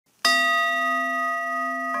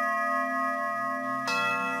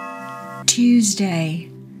Tuesday,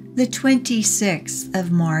 the 26th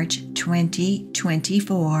of March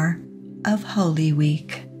 2024 of Holy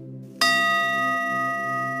Week.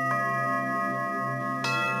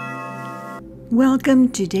 Welcome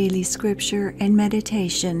to Daily Scripture and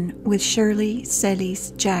Meditation with Shirley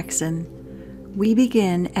Celis Jackson. We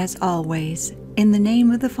begin, as always, in the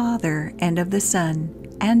name of the Father, and of the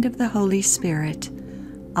Son, and of the Holy Spirit.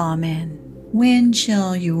 Amen. When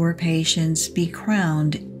shall your patience be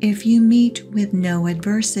crowned if you meet with no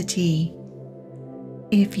adversity?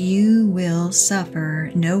 If you will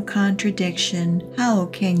suffer no contradiction, how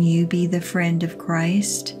can you be the friend of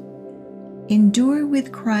Christ? Endure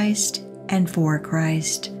with Christ and for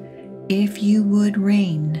Christ, if you would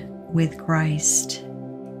reign with Christ.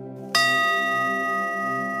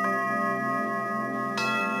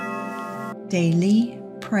 Daily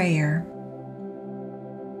Prayer.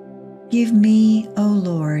 Give me, O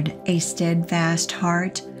Lord, a steadfast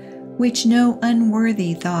heart, which no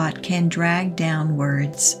unworthy thought can drag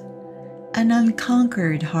downwards, an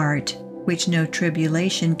unconquered heart, which no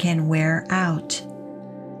tribulation can wear out,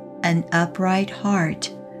 an upright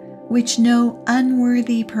heart, which no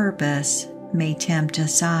unworthy purpose may tempt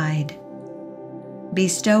aside.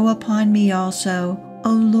 Bestow upon me also,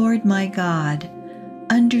 O Lord my God,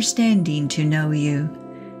 understanding to know you,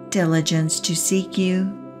 diligence to seek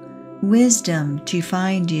you, wisdom to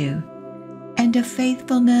find you, and a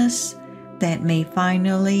faithfulness that may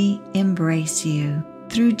finally embrace you.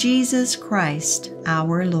 Through Jesus Christ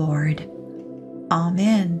our Lord.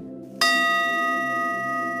 Amen.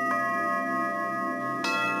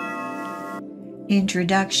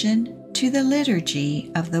 Introduction to the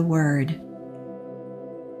Liturgy of the Word.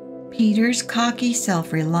 Peter's cocky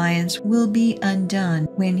self-reliance will be undone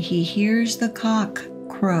when he hears the cock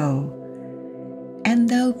crow. And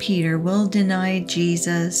though Peter will deny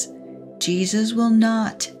Jesus, Jesus will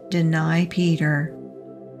not deny Peter.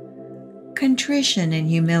 Contrition and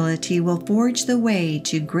humility will forge the way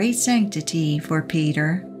to great sanctity for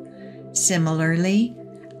Peter. Similarly,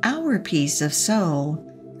 our peace of soul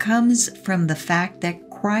comes from the fact that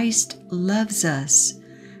Christ loves us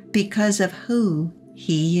because of who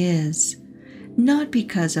He is, not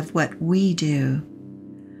because of what we do.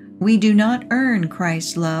 We do not earn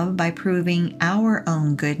Christ's love by proving our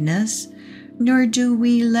own goodness, nor do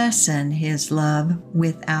we lessen His love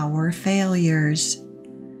with our failures.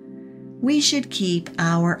 We should keep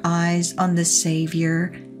our eyes on the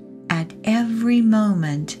Savior at every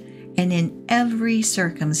moment and in every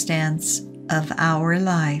circumstance of our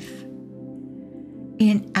life.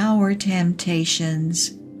 In our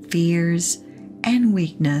temptations, fears, and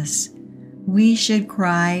weakness, we should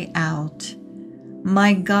cry out,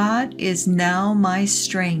 "My God is now my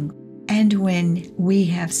strength." And when we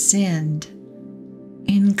have sinned,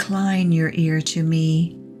 incline your ear to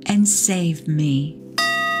me and save me.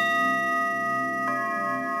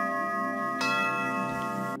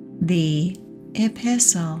 The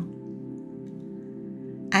Epistle.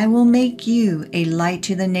 I will make you a light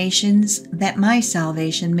to the nations, that my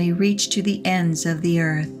salvation may reach to the ends of the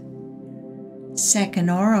earth.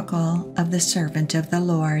 Second Oracle of the Servant of the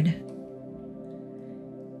Lord.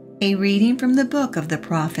 A reading from the book of the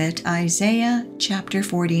prophet Isaiah, chapter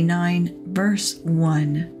 49, verse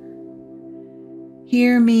 1.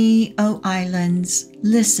 Hear me, O islands,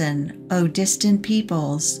 listen, O distant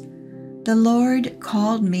peoples. The Lord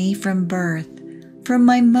called me from birth. From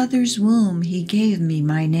my mother's womb He gave me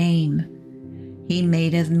my name. He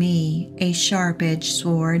made of me a sharp-edged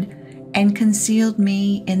sword and concealed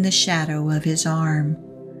me in the shadow of His arm.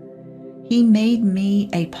 He made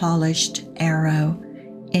me a polished arrow.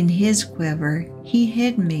 In His quiver He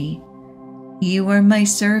hid me. You are my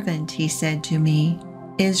servant, He said to me,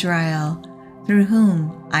 Israel, through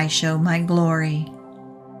whom I show my glory.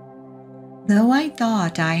 Though I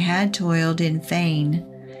thought I had toiled in vain,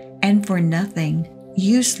 and for nothing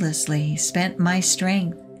uselessly spent my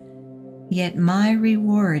strength, yet my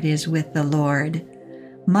reward is with the Lord,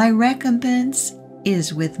 my recompense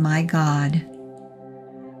is with my God.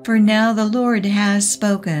 For now the Lord has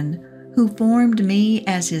spoken, who formed me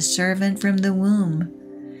as His servant from the womb,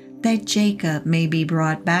 that Jacob may be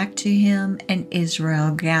brought back to Him and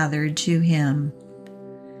Israel gathered to Him.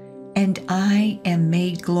 And I am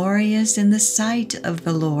made glorious in the sight of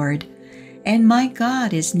the Lord, and my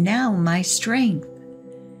God is now my strength.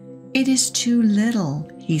 It is too little,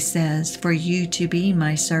 He says, for you to be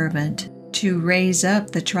my servant, to raise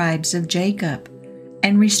up the tribes of Jacob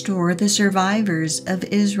and restore the survivors of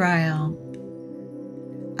Israel.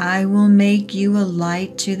 I will make you a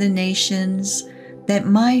light to the nations, that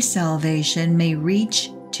my salvation may reach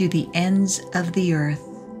to the ends of the earth.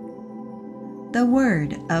 The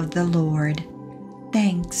word of the Lord.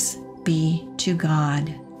 Thanks be to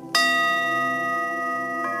God.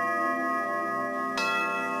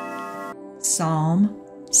 Psalm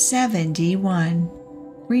 71,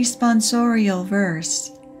 Responsorial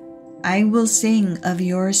Verse. I will sing of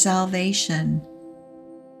your salvation.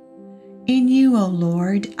 In you, O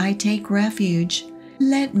Lord, I take refuge.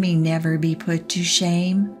 Let me never be put to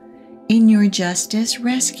shame. In your justice,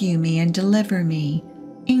 rescue me and deliver me.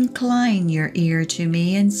 Incline your ear to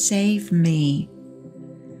me and save me.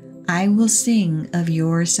 I will sing of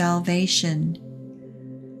your salvation.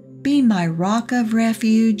 Be my rock of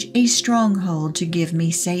refuge, a stronghold to give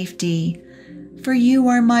me safety. For you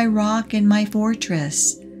are my rock and my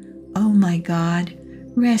fortress. O my God,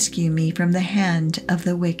 rescue me from the hand of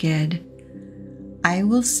the wicked. I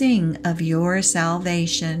will sing of your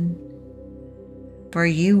salvation. For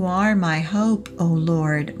you are my hope, O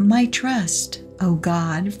Lord, my trust, O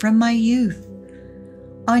God, from my youth.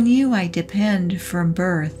 On you I depend from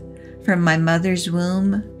birth. From my mother's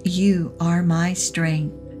womb, you are my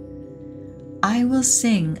strength. I will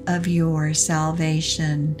sing of your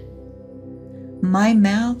salvation. My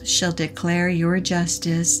mouth shall declare your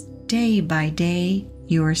justice, day by day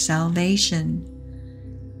your salvation.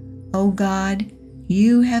 O God,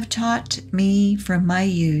 you have taught me from my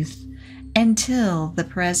youth. Until the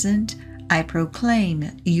present, I proclaim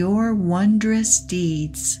your wondrous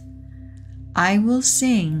deeds. I will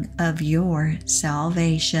sing of your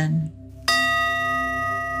salvation.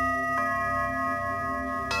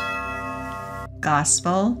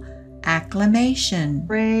 Gospel Acclamation.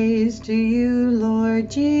 Praise to you, Lord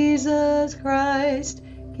Jesus Christ,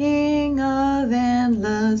 King of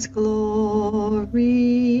endless glory.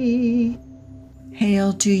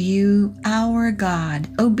 Hail to you, our God,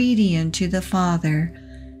 obedient to the Father.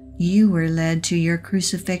 You were led to your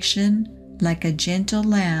crucifixion like a gentle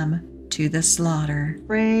lamb to the slaughter.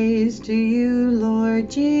 Praise to you, Lord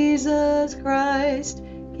Jesus Christ,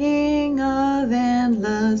 King of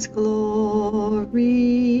endless glory.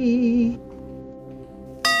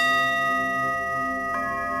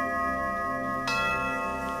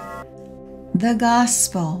 The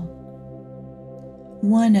Gospel.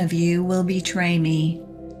 One of you will betray me.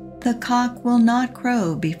 The cock will not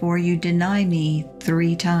crow before you deny me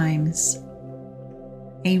 3 times.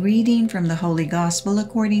 A reading from the Holy Gospel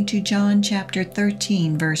according to John chapter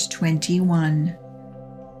 13, verse 21.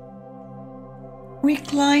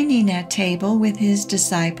 Reclining at table with his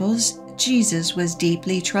disciples, Jesus was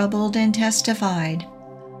deeply troubled and testified,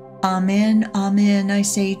 Amen, amen, I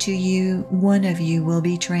say to you, one of you will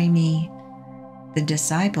betray me. The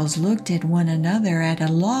disciples looked at one another at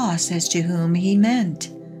a loss as to whom he meant.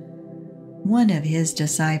 One of his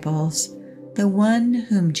disciples, the one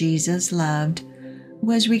whom Jesus loved,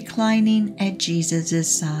 was reclining at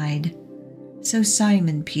Jesus' side. So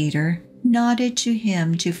Simon Peter nodded to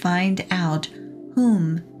him to find out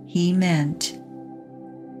whom he meant.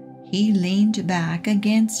 He leaned back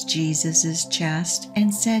against Jesus' chest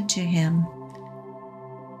and said to him,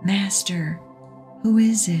 Master, who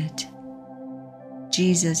is it?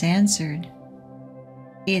 Jesus answered,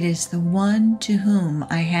 It is the one to whom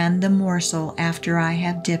I hand the morsel after I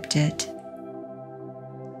have dipped it.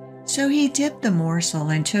 So he dipped the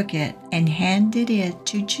morsel and took it and handed it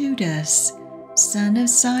to Judas, son of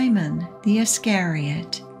Simon the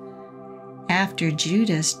Iscariot. After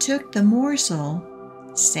Judas took the morsel,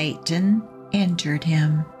 Satan entered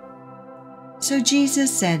him. So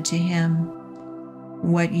Jesus said to him,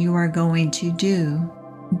 What you are going to do,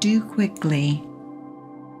 do quickly.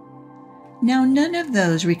 Now none of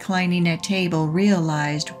those reclining at table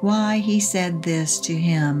realized why he said this to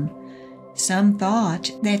him. Some thought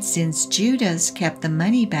that since Judas kept the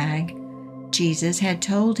money bag, Jesus had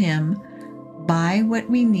told him, Buy what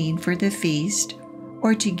we need for the feast,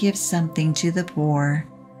 or to give something to the poor.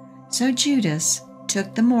 So Judas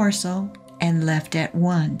took the morsel and left at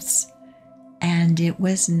once, and it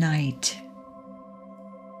was night.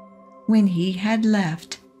 When he had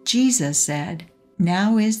left, Jesus said,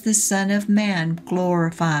 Now is the Son of Man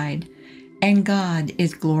glorified, and God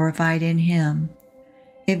is glorified in him.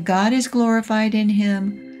 If God is glorified in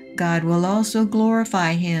him, God will also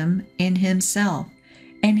glorify him in himself,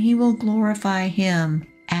 and he will glorify him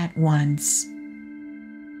at once.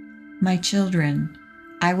 My children,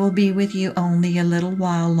 I will be with you only a little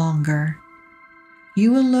while longer.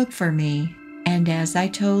 You will look for me, and as I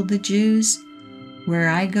told the Jews, where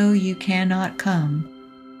I go you cannot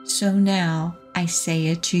come, so now I say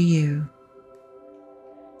it to you.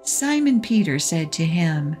 Simon Peter said to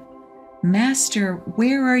him, Master,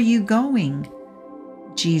 where are you going?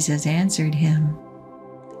 Jesus answered him,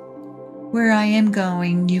 Where I am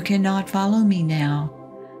going, you cannot follow me now,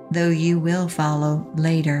 though you will follow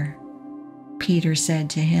later." Peter said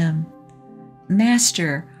to him,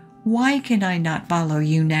 "Master, why can I not follow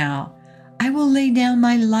you now? I will lay down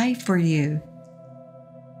my life for you."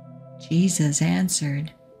 Jesus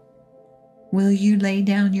answered, "Will you lay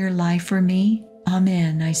down your life for me?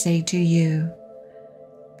 Amen, I say to you.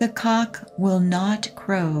 The cock will not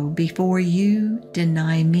crow before you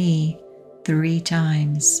deny me 3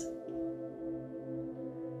 times."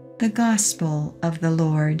 The Gospel of the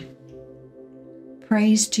Lord.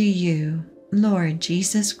 Praise to you, Lord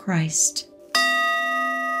Jesus Christ.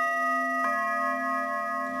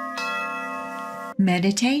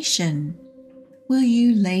 Meditation. Will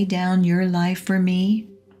you lay down your life for me?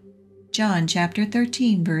 John chapter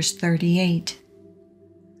 13, verse 38.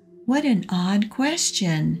 What an odd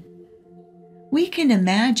question. We can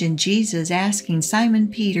imagine Jesus asking Simon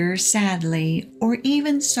Peter sadly or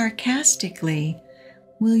even sarcastically,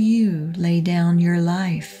 "Will you lay down your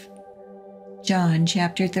life?" John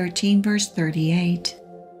chapter 13, verse 38.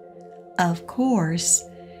 Of course,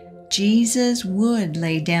 Jesus would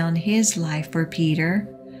lay down his life for Peter,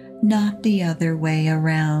 not the other way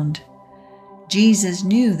around. Jesus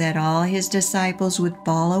knew that all his disciples would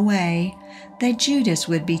fall away, that Judas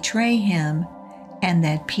would betray him, and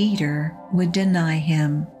that Peter would deny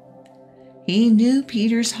him. He knew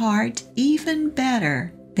Peter's heart even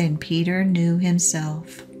better than Peter knew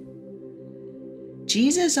himself.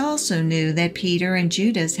 Jesus also knew that Peter and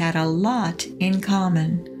Judas had a lot in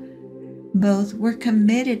common. Both were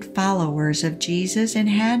committed followers of Jesus and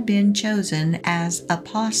had been chosen as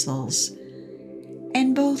apostles.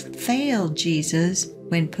 And both failed Jesus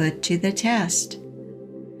when put to the test.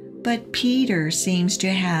 But Peter seems to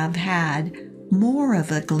have had more of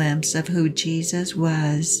a glimpse of who Jesus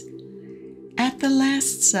was. At the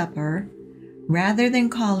Last Supper, rather than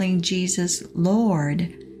calling Jesus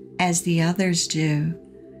Lord, as the others do,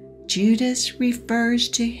 Judas refers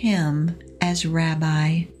to him as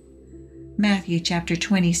Rabbi. Matthew chapter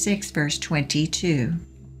 26, verse 22.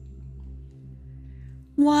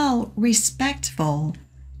 While respectful,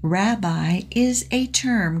 Rabbi is a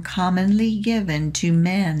term commonly given to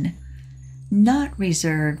men, not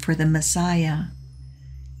reserved for the Messiah.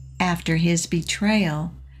 After his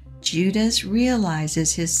betrayal, Judas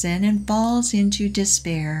realizes his sin and falls into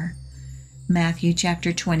despair. Matthew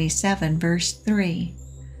chapter 27, verse 3.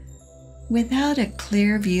 Without a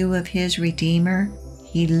clear view of his Redeemer,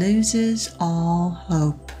 he loses all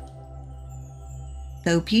hope.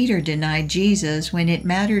 Though Peter denied Jesus when it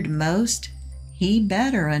mattered most, he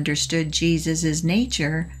better understood Jesus'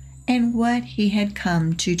 nature and what he had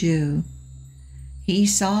come to do. He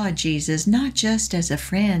saw Jesus not just as a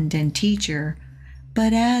friend and teacher,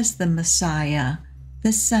 but as the Messiah,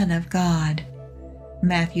 the Son of God.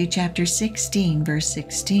 Matthew chapter 16, verse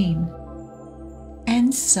 16.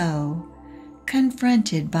 And so,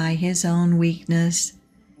 confronted by his own weakness,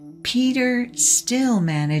 Peter still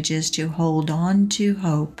manages to hold on to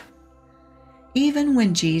hope. Even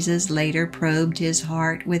when Jesus later probed his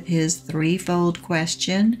heart with his threefold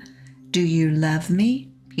question, "Do you love me?"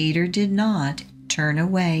 Peter did not turn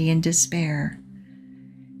away in despair.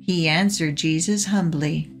 He answered Jesus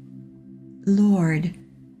humbly, "Lord,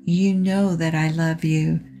 you know that I love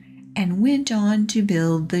you," and went on to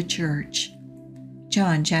build the church.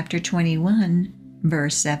 John chapter 21,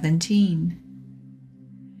 verse 17.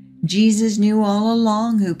 Jesus knew all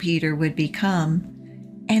along who Peter would become,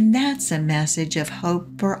 and that's a message of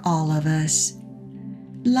hope for all of us.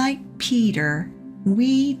 Like Peter,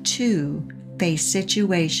 we too face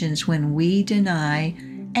situations when we deny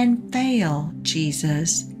and fail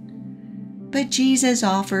Jesus. But Jesus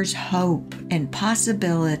offers hope and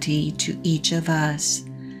possibility to each of us,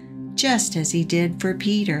 just as he did for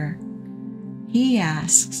Peter. He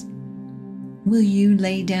asks, "Will you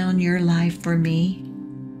lay down your life for me?"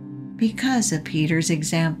 Because of Peter's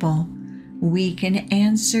example, we can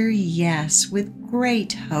answer yes with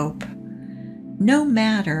great hope. No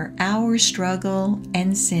matter our struggle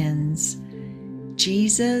and sins,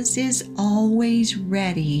 Jesus is always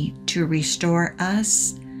ready to restore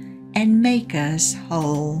us and make us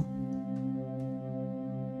whole.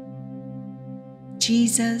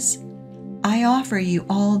 Jesus, I offer you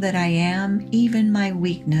all that I am, even my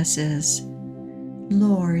weaknesses.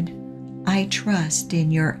 Lord, I trust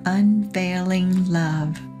in your unfailing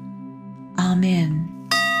love. Amen.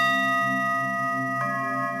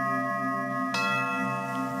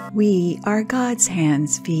 We are God's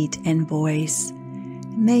hands, feet, and voice.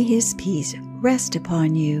 May His peace rest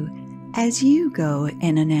upon you as you go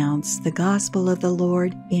and announce the gospel of the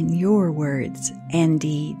Lord in your words and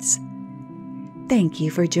deeds. Thank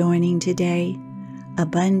you for joining today.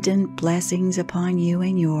 Abundant blessings upon you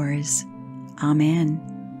and yours.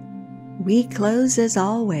 Amen. We close as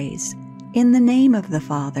always in the name of the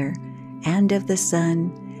Father, and of the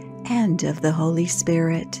Son, and of the Holy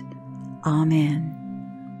Spirit. Amen.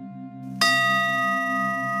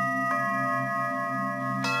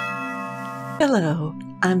 Hello,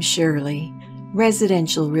 I'm Shirley,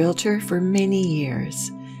 residential realtor for many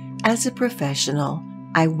years. As a professional,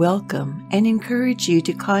 I welcome and encourage you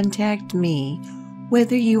to contact me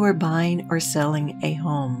whether you are buying or selling a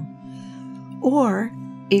home. Or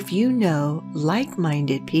if you know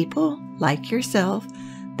like-minded people like yourself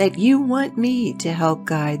that you want me to help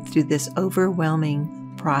guide through this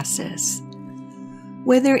overwhelming process.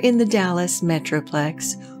 Whether in the Dallas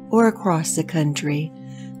Metroplex or across the country,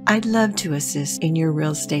 I'd love to assist in your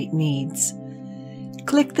real estate needs.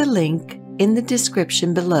 Click the link in the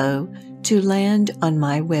description below to land on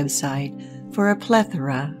my website for a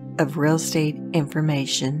plethora of real estate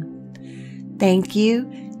information. Thank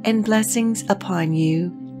you and blessings upon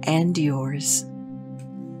you and yours.